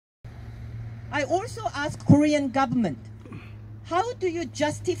I also ask Korean government, how do you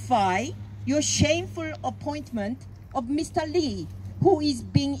justify your shameful appointment of Mr. Lee, who is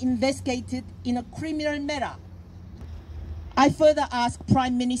being investigated in a criminal matter? I further ask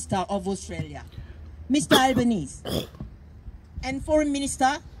Prime Minister of Australia, Mr. Albanese, and Foreign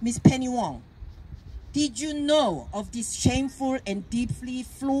Minister, Ms. Penny Wong, did you know of this shameful and deeply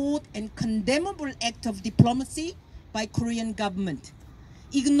flawed and condemnable act of diplomacy by Korean government,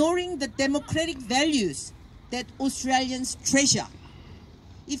 ignoring the democratic values that Australians treasure?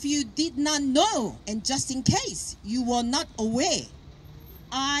 If you did not know, and just in case you were not aware,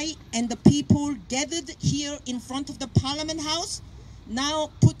 I and the people gathered here in front of the Parliament House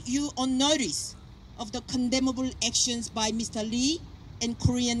now put you on notice of the condemnable actions by Mr. Lee and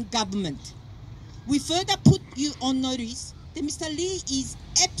Korean government. We further put you on notice that Mr. Lee is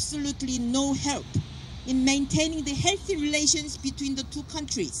absolutely no help in maintaining the healthy relations between the two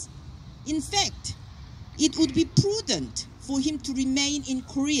countries. In fact, it would be prudent for him to remain in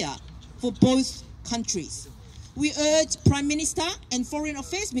Korea for both countries. We urge Prime Minister and Foreign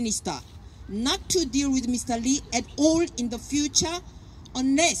Affairs Minister not to deal with Mr. Lee at all in the future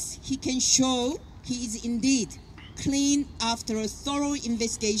unless he can show he is indeed clean after a thorough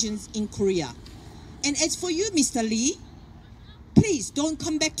investigations in Korea. And as for you, Mr. Lee, please don't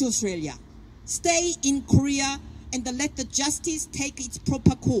come back to Australia. Stay in Korea and let the justice take its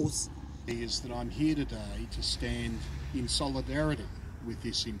proper course. Is that I'm here today to stand in solidarity with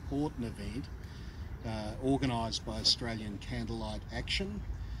this important event organised by Australian Candlelight Action.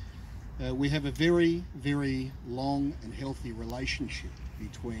 We have a very, very long and healthy relationship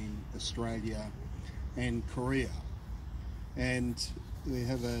between Australia and Korea, and we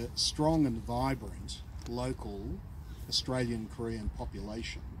have a strong and vibrant local Australian-Korean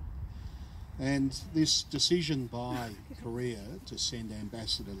population. And this decision by Korea to send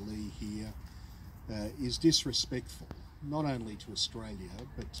Ambassador Lee here is disrespectful, not only to Australia,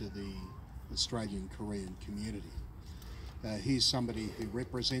 but to the Australian Korean community. He's somebody who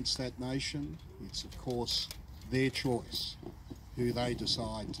represents that nation. It's of course their choice who they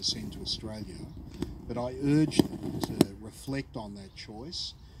decide to send to Australia, but I urge them to reflect on that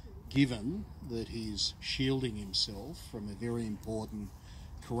choice, given that he's shielding himself from a very important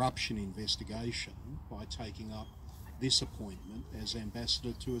corruption investigation by taking up this appointment as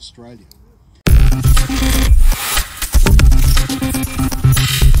Ambassador to Australia.